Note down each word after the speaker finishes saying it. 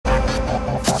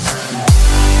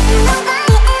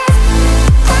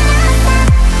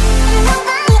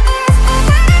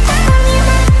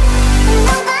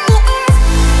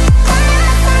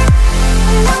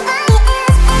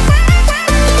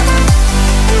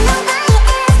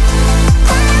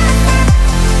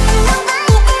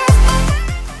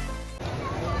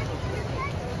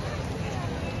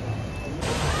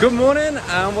Good morning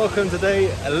and welcome to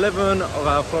day 11 of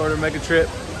our Florida mega trip.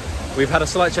 We've had a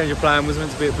slight change of plan. We was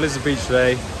meant to be at Blizzard Beach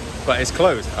today, but it's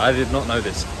closed. I did not know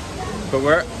this. But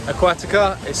we're at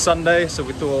Aquatica. It's Sunday, so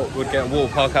we thought we'd get a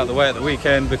water park out of the way at the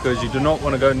weekend because you do not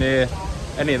want to go near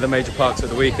any of the major parks at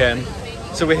the weekend.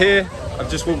 So we're here.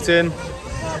 I've just walked in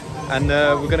and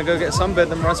we're going to go get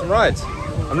sunbed and ride some rides.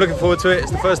 I'm looking forward to it.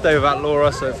 It's the first day without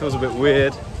Laura, so it feels a bit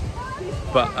weird.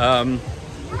 But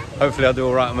hopefully I'll do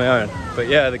all right on my own. But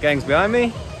yeah, the gang's behind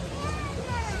me.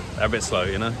 They're a bit slow,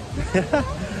 you know.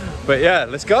 But yeah,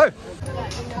 let's go.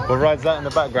 What ride's that in the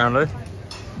background, Lou?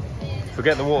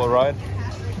 Forget the water ride.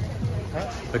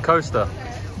 The coaster.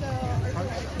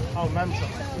 Oh, Manta.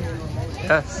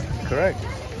 Yes, correct.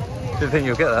 Didn't think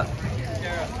you'll get that.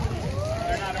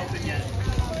 They're not open yet.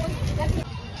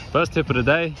 First tip of the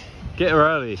day, get here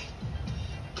early.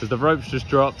 Because the rope's just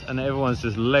dropped and everyone's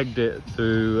just legged it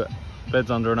to beds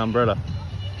under an umbrella.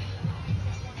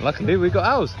 Luckily we got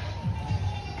ours.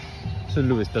 So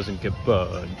Lewis doesn't get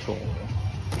burned.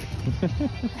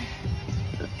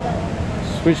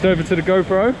 Switched over to the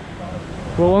GoPro.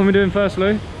 What one are we doing first,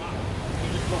 Lou?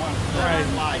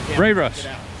 Ray Rush.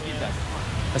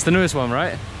 That's the newest one,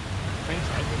 right?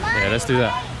 Yeah, let's do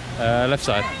that. Left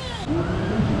side.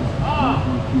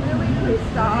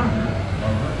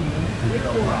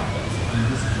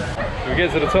 We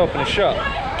get to the top and it's shut.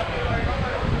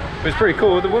 But it's pretty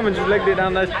cool. The woman just legged it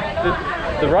down the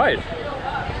ride.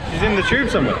 She's in the tube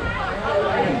somewhere.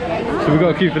 So we've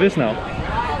got to queue for this now.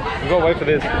 We've got to wait for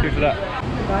this, queue for that.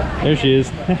 There she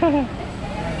is.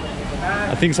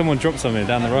 I think someone dropped something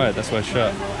down the ride. That's why it's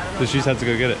shut. So she's had to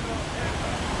go get it.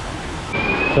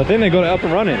 So I think they got it up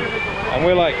and running. And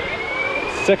we're like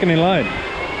second in line.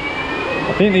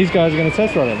 I think these guys are going to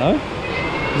test run it, no?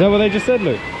 Is that what they just said,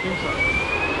 Luke? I think so.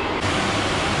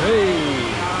 Hey!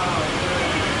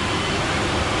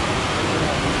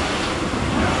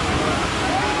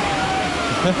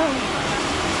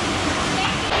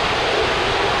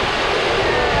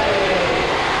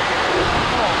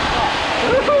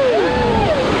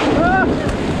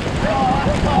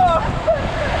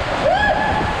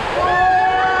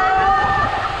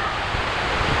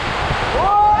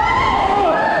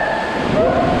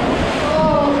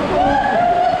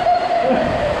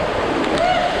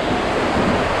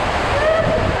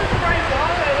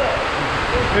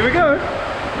 Here we go.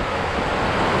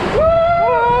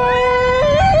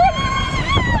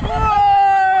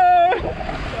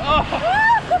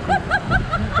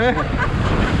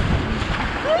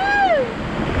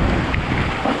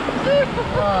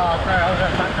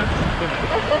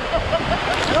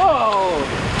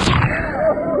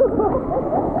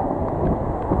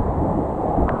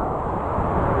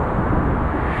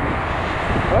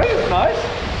 That is nice.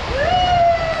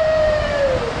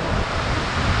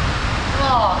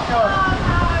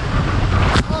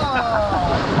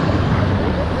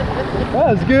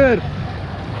 That's good.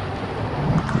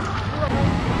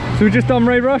 So we just done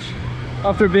Ray Rush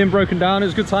after it being broken down. It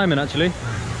was good timing actually.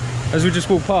 As we just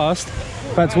walked past,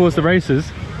 back towards the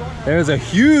races, there is a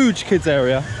huge kids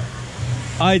area.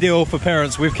 Ideal for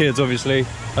parents with kids, obviously.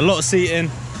 A lot of seating,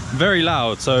 very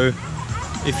loud. So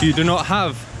if you do not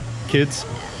have kids,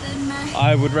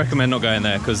 I would recommend not going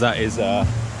there because that is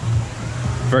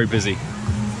very busy.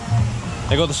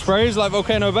 They got the sprays like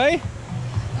Volcano Bay.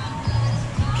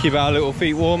 Keep our little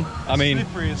feet warm. I mean,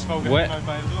 slippery as wet. As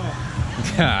well.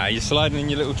 Yeah, you're sliding in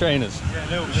your little trainers. Yeah, a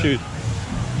little bit. Shoot.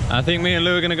 I think me and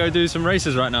Lou are going to go do some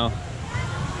races right now.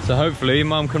 So hopefully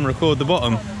Mum can record the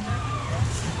bottom.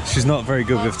 She's not very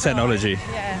good with technology.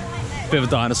 Yeah. Bit of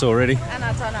a dinosaur already. And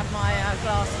I don't have my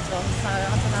glasses on, so I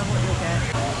don't know what you'll get.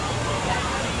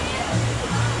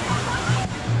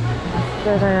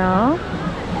 There they are.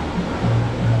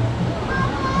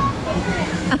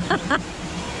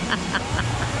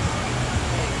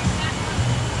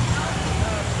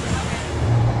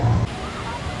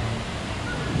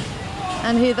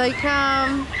 And here they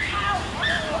come.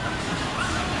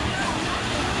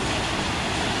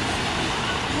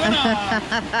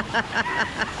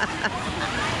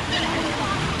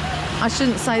 I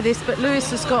shouldn't say this, but Lewis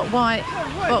has got white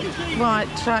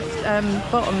track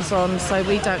bottoms on, so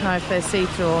we don't know if they're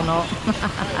see-through or not.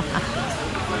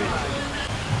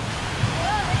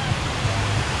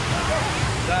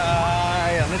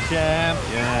 Die on the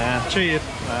champion. Cheers.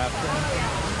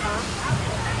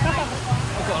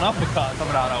 I've got an uppercut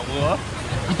coming out of that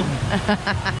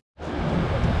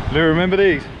water. Lou, remember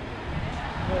these?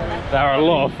 They're a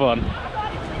lot of fun.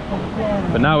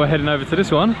 But now we're heading over to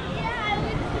this one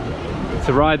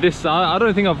to ride this. I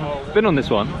don't think I've been on this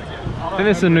one. I think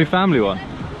this is a new family one. I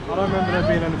don't remember there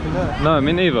being anything there. No,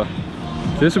 me neither.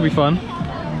 So this will be fun.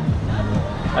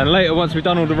 And later, once we've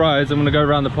done all the rides, I'm gonna go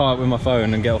around the park with my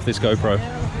phone and get off this GoPro.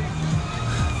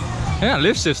 Yeah,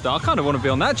 lift sister, I kind of want to be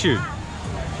on that tube.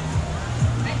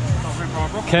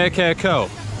 Care, curl.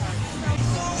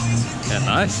 Yeah,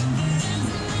 nice.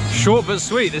 Short but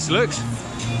sweet, this looks.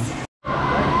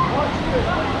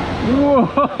 Whoa!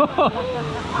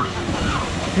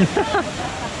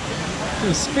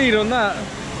 The speed on that.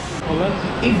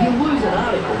 If you lose an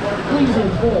article, please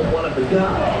inform one of the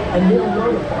guards and they'll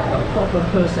notify the proper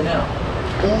personnel.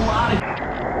 All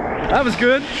articles. That was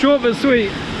good, short but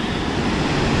sweet.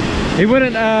 He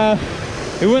wouldn't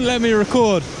let me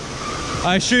record.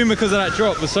 I assume because of that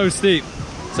drop was so steep,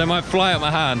 so it might fly out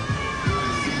my hand.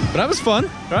 But that was fun,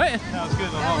 right? That was good.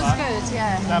 That was good,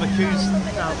 yeah. Now the queue's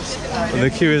out. The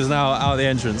queue is now out the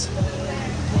entrance.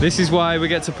 This is why we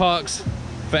get to parks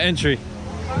for entry.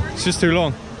 It's just too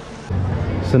long.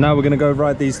 So now we're gonna go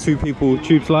ride these two people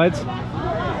tube slides.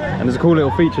 And there's a cool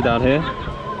little feature down here.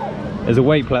 There's a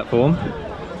weight platform.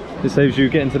 This saves you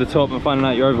getting to the top and finding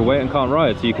out you're overweight and can't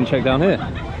ride, so you can check down here.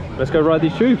 Let's go ride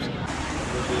these tubes.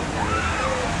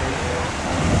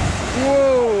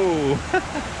 Whoa!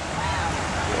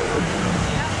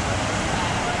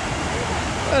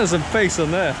 There's some pace on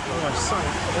there. Oh,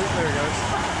 there he goes.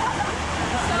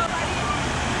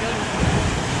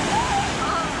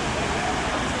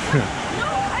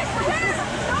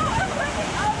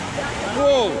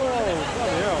 Whoa!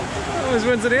 Bloody hell. Almost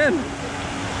went to the end.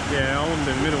 Yeah, I want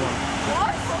the middle one.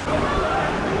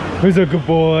 Who's a good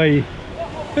boy?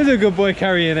 Who's a good boy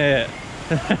carrying it?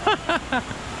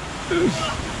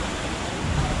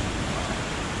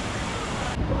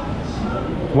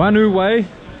 Wanu Way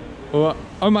or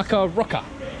Omaka Roka.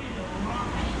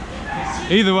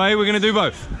 Either way, we're going to do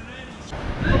both.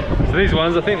 So these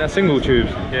ones, I think they're single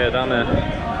tubes. Yeah, down there.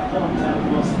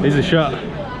 These are shut.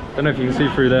 Don't know if you can see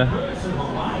through there.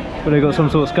 But they've got some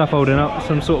sort of scaffolding up,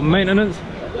 some sort of maintenance.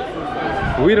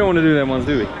 But we don't want to do them ones,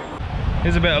 do we?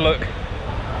 Here's a better look.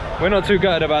 We're not too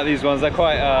gutted about these ones. They're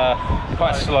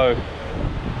quite slow.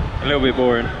 A little bit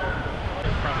boring.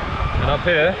 And up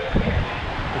here,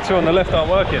 the two on the left aren't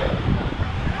working.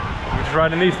 We're just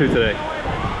riding these two today.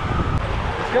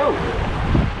 Let's go.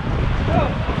 Let's go.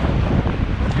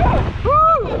 Let's go. Woo!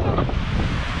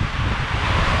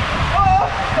 Oh,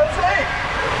 that's it.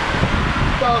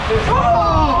 Stop this. Oh!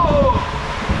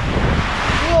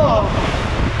 Whoa!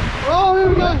 Oh, here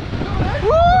we go.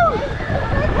 Woo!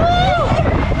 Woo!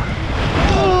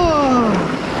 Oh!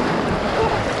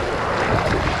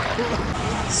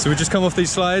 So we just come off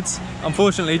these slides.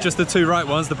 Unfortunately, just the two right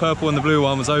ones, the purple and the blue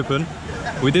one, was open.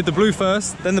 We did the blue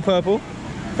first, then the purple.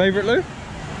 Favourite, Lou? I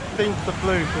think the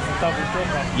blue was a double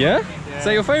drop. Yeah? Is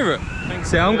that your favourite?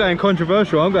 See, I'm going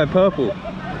controversial. I'm going purple,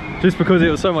 just because it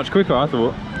was so much quicker. I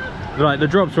thought, like, the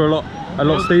drops were a lot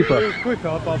steeper. It was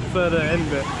quicker, but I prefer the end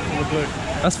bit on the blue.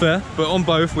 That's fair. But on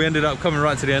both, we ended up coming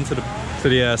right to the end to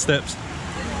the steps.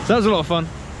 So that was a lot of fun.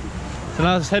 So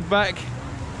now let's head back,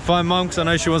 find Mum, because I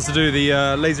know she wants to do the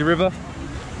lazy river,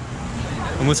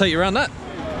 and we'll take you around that.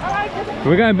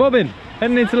 We're going bobbing,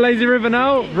 heading into lazy river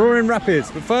now, Roaring Rapids.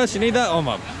 But first, you need that on,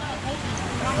 Mum.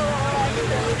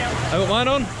 I got mine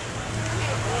on.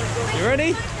 You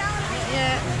ready?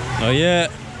 Yeah. Not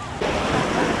yet.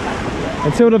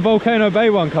 Until the Volcano Bay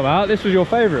one come out, this was your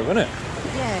favourite, wasn't it?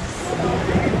 Yes.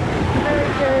 Very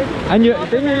good. And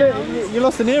you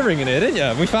lost an earring in here, didn't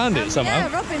you? We found it somehow.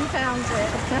 Yeah, Robin found it.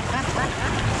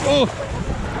 Oh!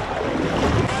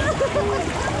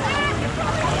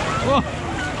 Whoa!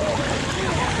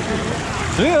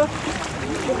 See ya!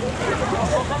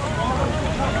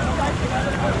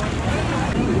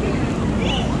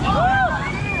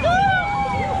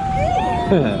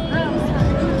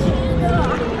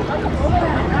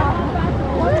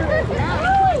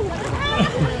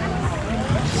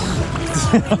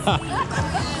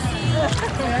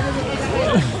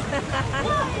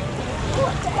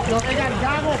 They got a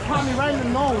guy gonna pop me right in the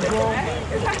nose, bro.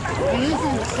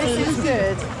 This is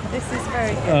good. This is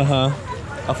very good. Uh-huh.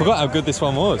 I forgot how good this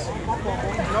one was. Just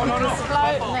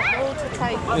float and let the water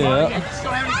take it.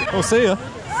 Yeah. We'll see ya.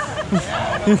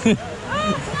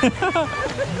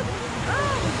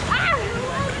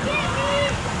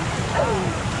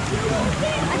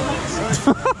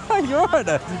 You're alright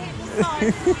there.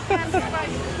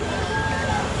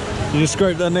 You just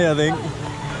scraped that knee, I think.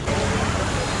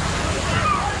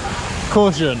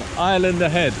 Caution, island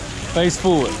ahead, face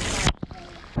forward.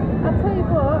 I'll tell you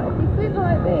what, if you sit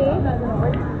like this,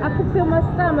 I can feel my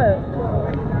stomach.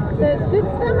 So it's good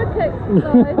stomach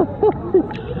exercise.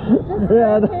 Just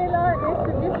Yeah, sit here like this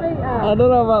with your feet I up. don't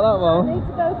know about that I one. need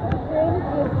to go to the gym,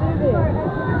 just do this.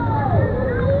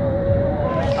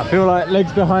 I feel like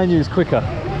legs behind you is quicker.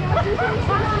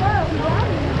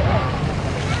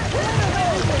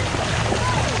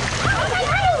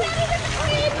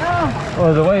 Oh,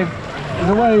 there's a wave. There's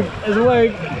a wave. There's a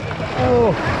wave.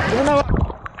 Oh, there's another.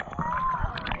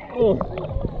 Oh.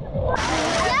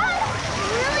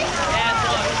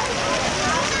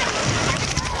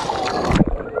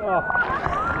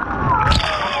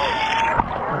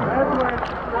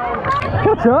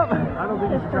 Catch up. I don't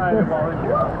think you should try it while in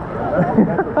here.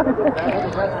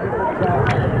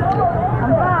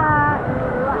 I'm back.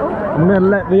 I'm going to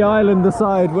let the island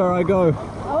decide where I go.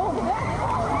 Oh,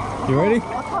 You ready? I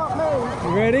can't move.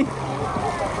 You ready?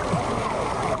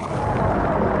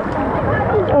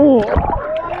 Oh!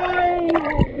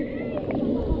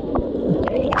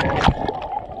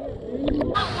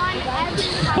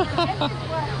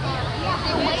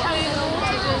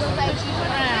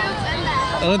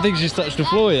 I don't think she's touched the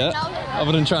floor yet,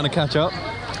 other than trying to catch up.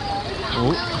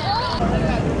 Oh.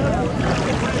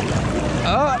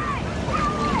 Ah.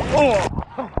 Oh.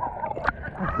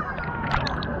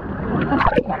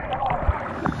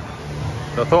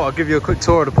 So I thought I'd give you a quick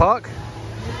tour of the park.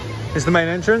 It's the main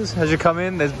entrance. As you come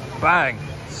in, there's bang,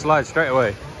 slide straight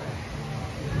away.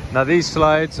 Now these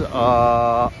slides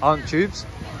aren't tubes,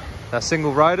 they're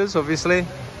single riders obviously.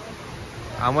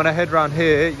 And when I head round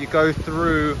here, you go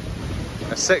through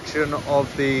a section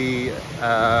of the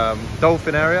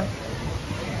dolphin area,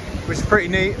 which is pretty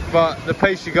neat, but the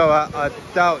pace you go at, I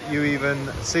doubt you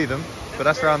even see them, but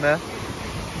that's around there.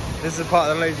 This is part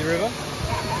of the lazy river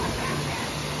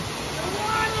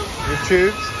with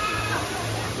tubes,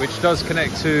 which does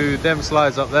connect to them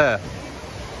slides up there.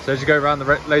 So as you go around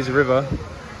the lazy river,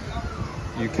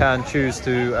 you can choose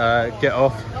to get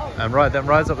off and ride them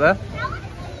rides up there.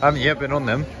 I haven't yet been on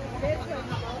them.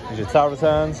 There's your tower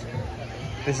returns.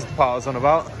 This is the part I was on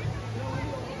about.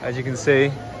 As you can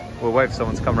see, we'll wait for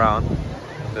someone to come around.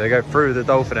 So they go through the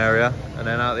dolphin area and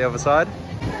then out the other side.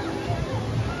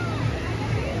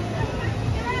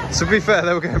 To be fair,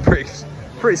 they were going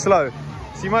pretty slow.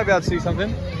 So you might be able to see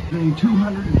something.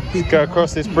 Just go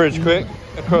across this bridge quick,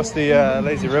 across the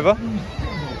lazy river.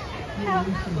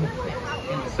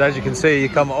 So as you can see, you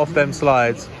come off them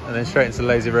slides and then straight into the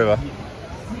lazy river.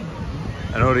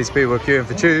 And all these people are queuing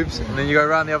for tubes, and then you go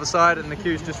around the other side and the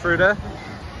queue's just through there.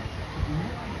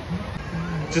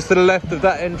 Just to the left of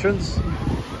that entrance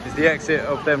is the exit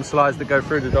of them slides that go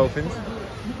through the dolphins.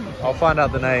 I'll find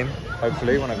out the name,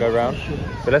 hopefully, when I go around.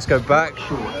 But let's go back,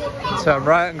 turn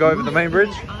right and go over the main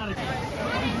bridge.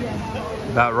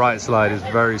 That right slide is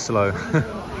very slow.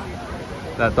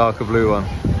 That darker blue one.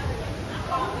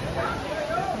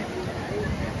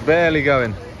 Barely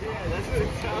going.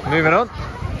 Moving on.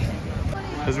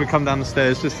 As we come down the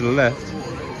stairs just to the left,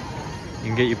 you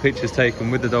can get your pictures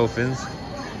taken with the dolphins.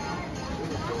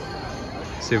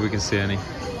 See if we can see any.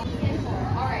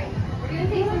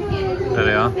 There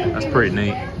they are. That's pretty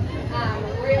neat.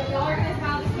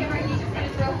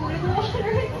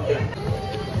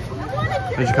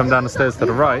 As you come down the stairs to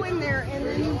the right,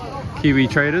 Kiwi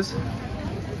Traders.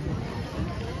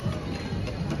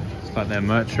 It's like their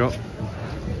merch shop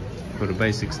for the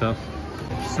basic stuff.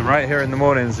 So right here in the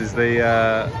mornings is the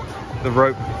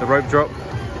rope drop.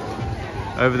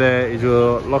 Over there is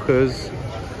your lockers,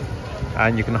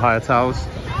 and you can hire towels.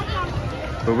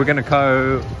 But we're gonna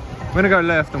go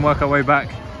left and work our way back.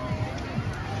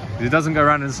 It doesn't go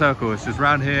around in a circle. It's just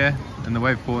round here, and the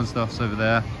wave pool and stuff's over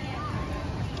there.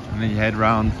 And then you head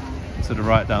round to the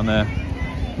right down there.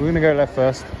 We're gonna go left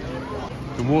first.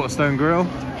 The Waterstone Grill.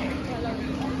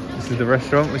 This is the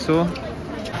restaurant we saw.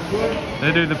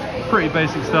 They do the pretty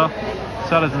basic stuff.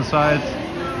 Salads and sides.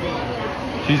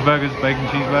 Cheeseburgers, bacon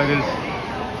cheeseburgers.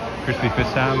 Crispy fish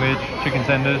sandwich, chicken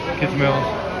tenders, kids meals.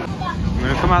 We're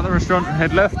gonna come out of the restaurant and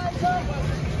head left.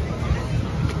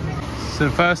 So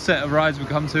the first set of rides we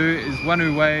come to is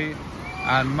Wanu Way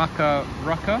and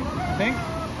Makaraka, I think.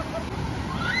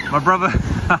 My brother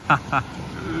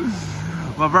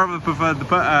preferred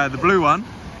the blue one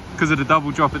because of the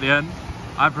double drop at the end.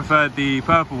 I preferred the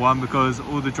purple one because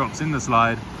all the drops in the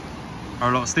slide are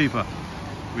a lot steeper,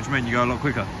 which meant you go a lot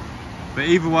quicker. But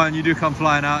either one, you do come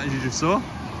flying out, as you just saw.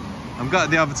 I'm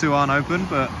glad the other two aren't open,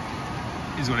 but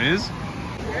it is what it is.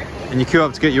 And you queue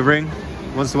up to get your ring.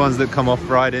 Once the ones that come off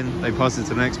riding, they pass it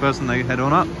to the next person, they head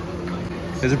on up.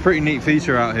 There's a pretty neat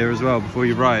feature out here as well before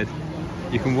you ride.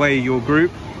 You can weigh your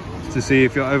group to see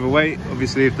if you're overweight.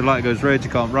 Obviously, if the light goes red, you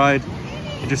can't ride.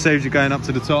 It just saves you going up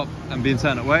to the top and being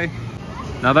turned away.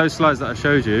 Now those slides that I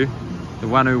showed you, the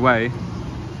Wanu Way,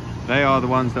 they are the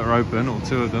ones that are open, or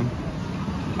two of them.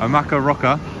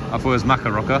 Omakaraka, I thought it was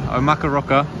Makaraka.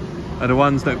 Omakaraka are the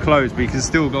ones that close, but you can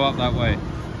still go up that way.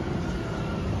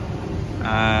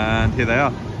 And here they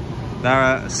are.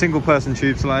 They're single person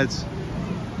tube slides.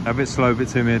 They're a bit slow, a bit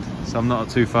timid, so I'm not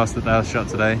too fussed that they're shut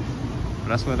today. But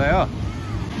that's where they are.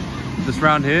 that's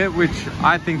around here, which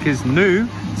I think is new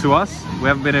to us. We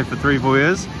haven't been here for 3-4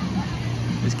 years.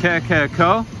 It's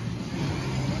Aquatica.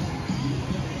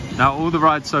 Now all the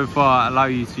rides so far allow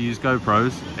you to use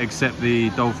GoPros, except the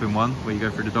dolphin one, where you go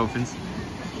through the dolphins.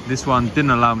 This one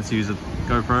didn't allow me to use a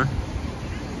GoPro.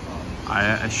 I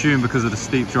assume because of the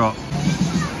steep drop.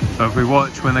 So if we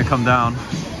watch when they come down,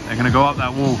 they're gonna go up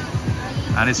that wall.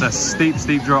 And it's a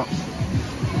steep drop.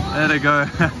 There they go.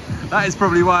 That is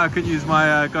probably why I couldn't use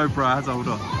my GoPro, I had to hold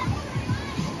on.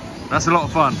 That's a lot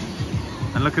of fun.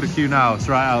 And look at the queue now, it's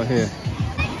right out here.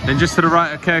 Then just to the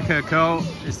right of Curl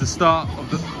is the start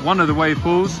of one of the wave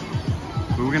pools.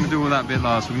 But we're gonna do all that bit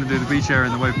last. We're gonna do the beach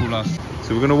area and the wave pool last.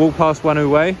 So we're gonna walk past Wanu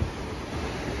Way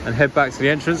and head back to the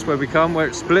entrance where we come, where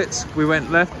it splits. We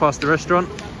went left past the restaurant.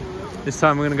 This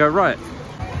time we're gonna go right.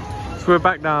 So we're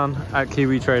back down at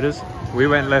Kiwi Traders. We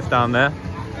went left down there.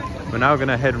 We're now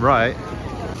gonna head right.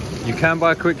 You can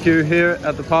buy a quick queue here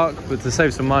at the park, but to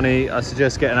save some money, I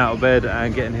suggest getting out of bed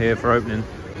and getting here for opening.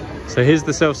 So here's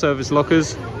the self-service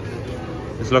lockers.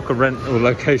 This locker rental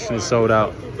location is sold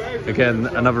out. Again,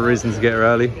 another reason to get here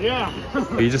early. Yeah.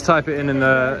 You just type it in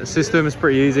the system, it's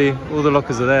pretty easy. All the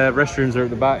lockers are there, restrooms are at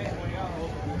the back.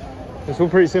 It's all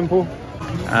pretty simple.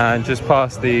 And just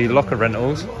past the locker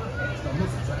rentals,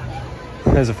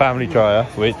 there's a family dryer,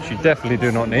 which you definitely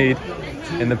do not need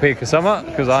in the peak of summer,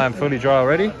 because I am fully dry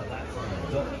already.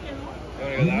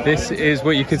 This is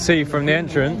what you can see from the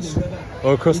entrance,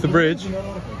 or across the bridge.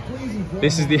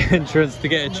 This is the entrance to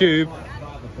get a tube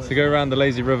to go around the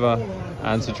lazy river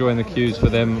and to join the queues for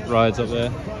them rides up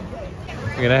there.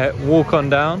 We're gonna walk on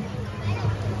down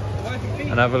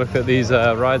and have a look at these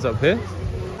rides up here.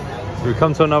 So we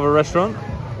come to another restaurant,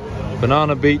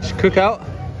 Banana Beach Cookout.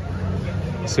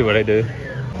 Let's see what they do.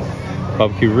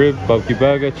 Barbecue rib, barbecue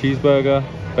burger, cheeseburger,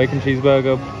 bacon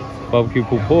cheeseburger, barbecue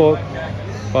pulled pork,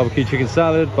 barbecue chicken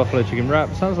salad, buffalo chicken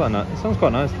wrap. Sounds like that. It sounds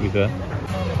quite nice, to be fair.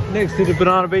 Next to the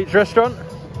Banana Beach restaurant,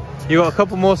 you got a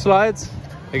couple more slides.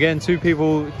 Again, 2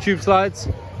 people tube slides.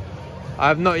 I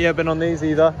have not yet been on these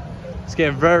either. It's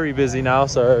getting very busy now,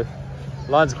 so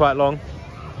lines are quite long.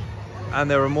 And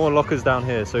there are more lockers down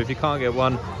here, so if you can't get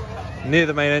one near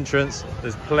the main entrance,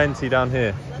 there's plenty down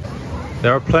here.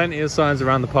 There are plenty of signs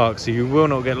around the park, so you will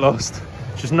not get lost.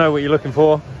 Just know what you're looking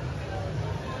for.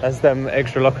 That's them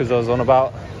extra lockers I was on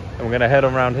about. And we're gonna head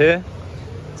on around here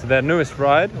to their newest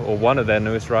ride, or one of their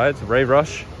newest rides, Ray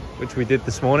Rush, which we did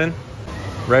this morning.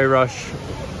 Ray Rush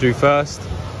do first,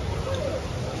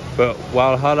 but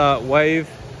Walhalla Wave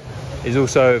is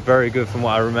also very good from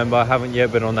what I remember. I haven't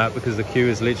yet been on that because the queue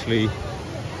is literally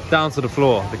down to the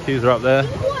floor. The queues are up there.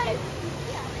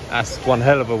 That's one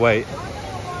hell of a wait.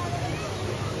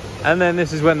 And then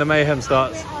this is when the mayhem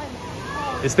starts.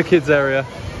 It's the kids area.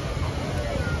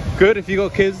 Good if you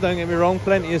got kids, don't get me wrong,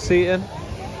 plenty of seating.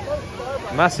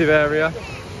 Massive area.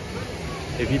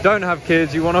 If you don't have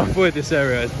kids, you want to avoid this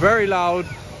area. It's very loud,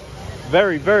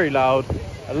 very loud.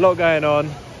 A lot going on,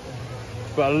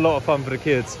 but a lot of fun for the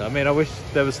kids. I mean, I wish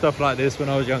there was stuff like this when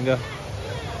I was younger.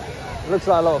 It looks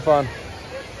like a lot of fun.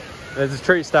 There's a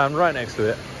treat stand right next to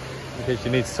it, in case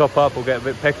you need to top up or get a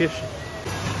bit peckish.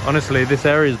 Honestly, this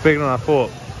area is bigger than I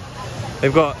thought.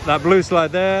 They've got that blue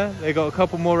slide there. They've got a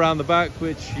couple more around the back,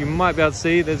 which you might be able to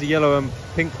see. There's a yellow and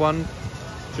pink one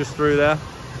just through there.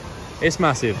 It's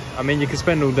massive. I mean, you can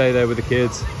spend all day there with the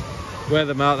kids. Wear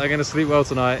them out, they're gonna sleep well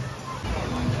tonight.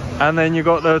 And then you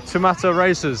got the tomato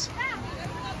racers.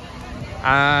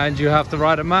 And you have to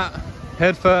ride a mat,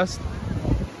 head first.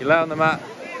 You lay on the mat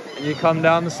and you come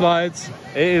down the slides.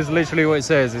 It is literally what it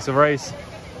says, it's a race.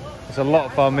 It's a lot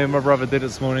of fun. Me and my brother did it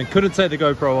this morning. Couldn't take the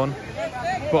GoPro on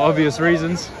for obvious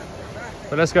reasons.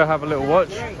 But let's go have a little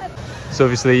watch. So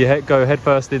obviously you go head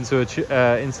first into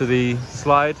the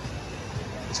slide.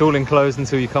 It's all enclosed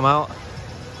until you come out.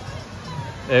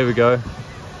 There we go.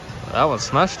 That one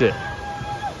smashed it.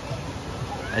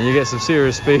 And you get some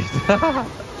serious speed.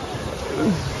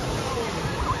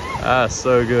 That's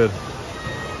so good.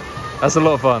 That's a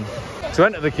lot of fun. To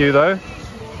enter the queue though,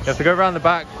 you have to go around the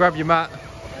back, grab your mat,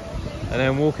 and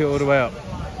then walk it all the way up.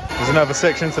 There's another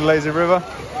section to the lazy river.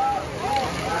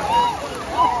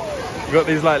 You've got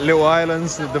these like little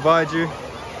islands that divide you.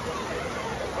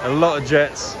 A lot of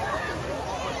jets.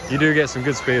 You do get some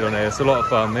good speed on here. It's a lot of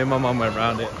fun. Me and my mum went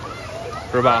around it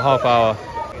for about half hour.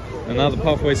 Another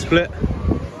pathway split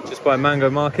just by Mango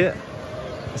Market.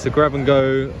 It's a grab and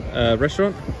go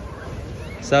restaurant.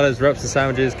 Salads, wraps and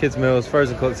sandwiches, kids meals,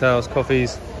 frozen cocktails,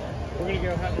 coffees.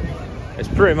 It's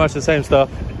pretty much the same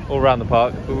stuff all around the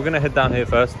park, but we're gonna head down here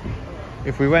first.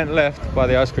 If we went left by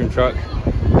the ice cream truck,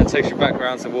 that takes you back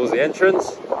around towards the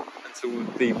entrance and to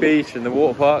the beach and the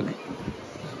water park.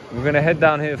 we're gonna head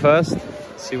down here first,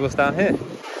 see what's down here.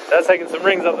 Dad's taking some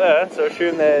rings up there, so I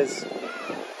assume there's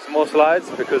some more slides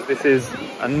because this is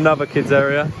another kids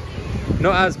area.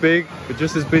 Not as big, but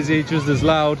just as busy, just as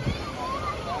loud.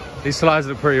 These slides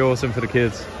look pretty awesome for the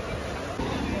kids.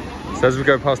 So as we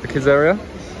go past the kids area,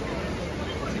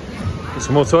 there's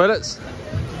some more toilets.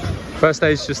 First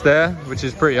stage just there, which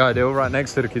is pretty ideal, right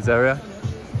next to the kids area.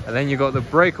 And then you got the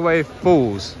breakaway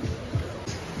falls.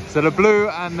 So the blue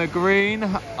and the green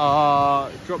are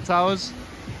drop towers.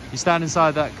 You stand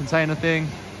inside that container thing,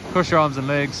 cross your arms and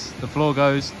legs, the floor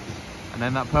goes, and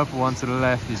then that purple one to the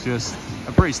left is just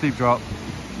a pretty steep drop.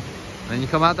 And then you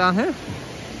come out down here.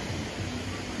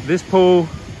 This pool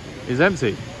is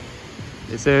empty.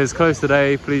 It says closed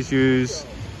today, please use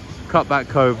Cutback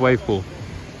Cove wave pool.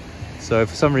 So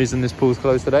for some reason this pool's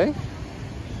closed today.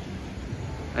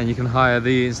 And you can hire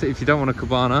these, if you don't want a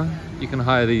cabana, you can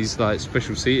hire these like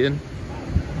special seating.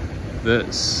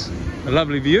 That's a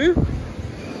lovely view,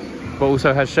 but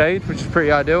also has shade, which is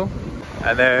pretty ideal.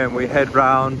 And then we head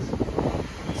round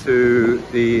to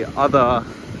the other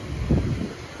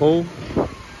pool,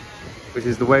 which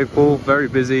is the wave pool, very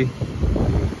busy.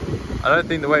 I don't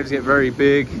think the waves get very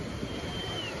big,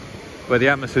 but the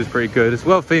atmosphere is pretty good. It's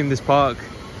well themed, this park.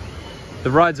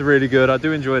 The rides are really good. I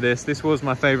do enjoy this. This was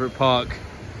my favorite park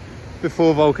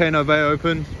before Volcano Bay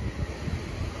opened.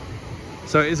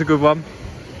 So it is a good one.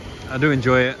 I do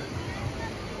enjoy it,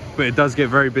 but it does get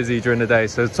very busy during the day.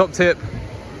 So top tip,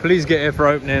 please get here for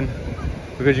opening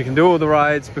because you can do all the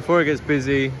rides before it gets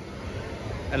busy,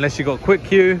 unless you got a quick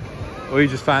queue or you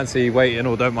just fancy waiting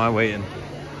or don't mind waiting.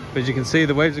 But as you can see,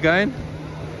 the waves are going.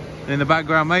 And in the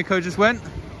background, Mako just went.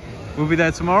 We'll be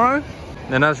there tomorrow.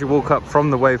 And then as you walk up from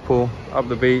the wave pool, up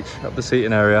the beach, up the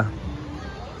seating area,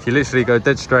 if you literally go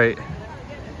dead straight,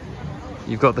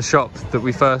 you've got the shop that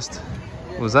we first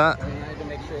was at,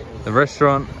 the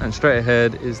restaurant, and straight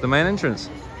ahead is the main entrance.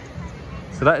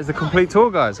 So that is the complete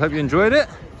tour, guys. Hope you enjoyed it.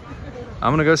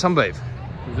 I'm gonna go sunbathe.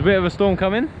 There's a bit of a storm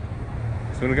coming,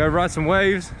 so I'm gonna go ride some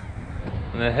waves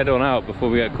and then head on out before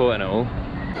we get caught in it all.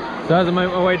 So as I make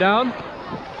my way down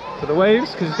to the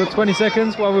waves, because it's got 20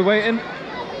 seconds while we're waiting,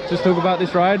 just talk about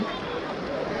this ride,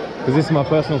 because this is my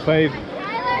personal fave.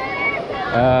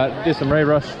 Do some Ray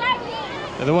Rush.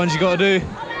 They're the ones you gotta do,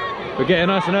 but getting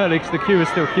nice and early because the queue is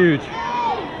still huge.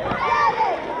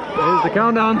 Here's the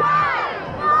countdown. 4,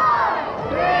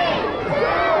 3, 2,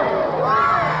 1.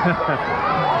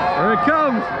 Here it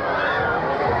comes.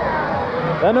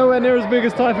 They're nowhere near as big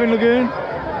as Typhoon Lagoon,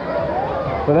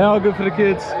 but they are good for the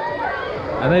kids,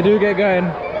 and they do get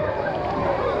going.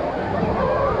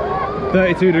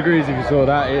 32 degrees if you saw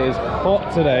that. It is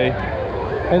hot today,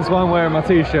 hence why I'm wearing my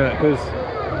t-shirt, because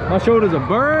my shoulders are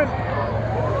burnt.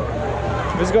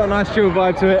 It's got a nice chill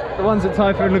vibe to it. The ones at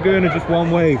Typhoon Lagoon are just one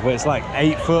wave, but it's like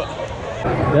 8 foot.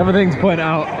 The other thing to point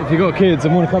out, if you've got kids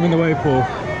and want to come in the wave pool,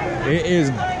 it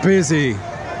is busy,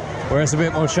 where it's a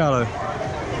bit more shallow.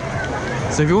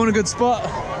 So if you want a good spot,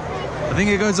 I think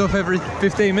it goes off every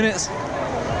 15 minutes.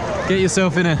 Get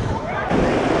yourself in it.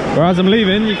 Or as I'm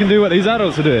leaving, you can do what these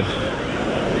adults are doing.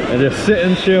 And just sit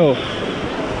and chill.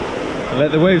 And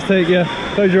let the waves take you.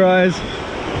 Close your eyes.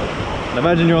 And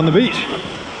imagine you're on the beach.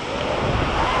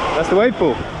 That's the wave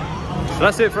pool. So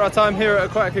that's it for our time here at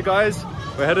Aquatica, guys.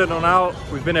 We're heading on out.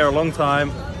 We've been here a long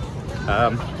time.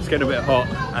 It's getting a bit hot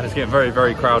and it's getting very,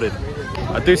 very crowded.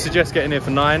 I do suggest getting here for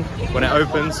 9 when it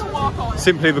opens,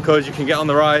 simply because you can get on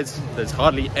the rides. There's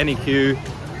hardly any queue.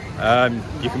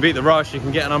 You can beat the rush, you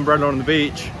can get an umbrella on the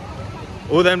beach.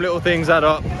 All them little things add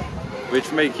up,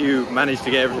 which make you manage to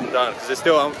get everything done. Because there's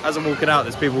still, as I'm walking out,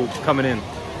 there's people coming in.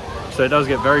 So it does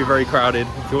get very, very crowded.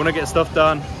 If you want to get stuff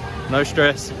done, no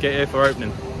stress, get here for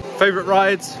opening. Favorite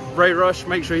rides, Ray Rush,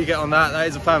 make sure you get on that. That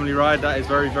is a family ride, that is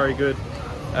very, very good.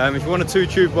 If you want a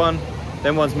 2-tube one,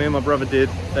 them ones me and my brother did,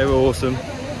 they were awesome.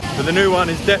 But the new one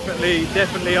is definitely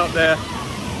up there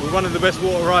with one of the best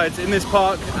water rides in this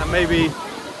park, and maybe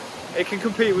it can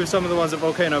compete with some of the ones at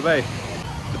Volcano Bay.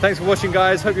 But thanks for watching,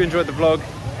 guys. Hope you enjoyed the vlog.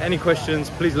 Any questions,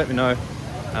 please let me know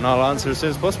and I'll answer as soon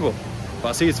as possible. But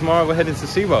I'll see you tomorrow. We're heading to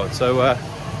SeaWorld, so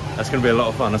that's going to be a lot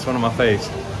of fun. That's one of my faves.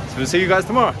 So we'll see you guys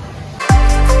tomorrow.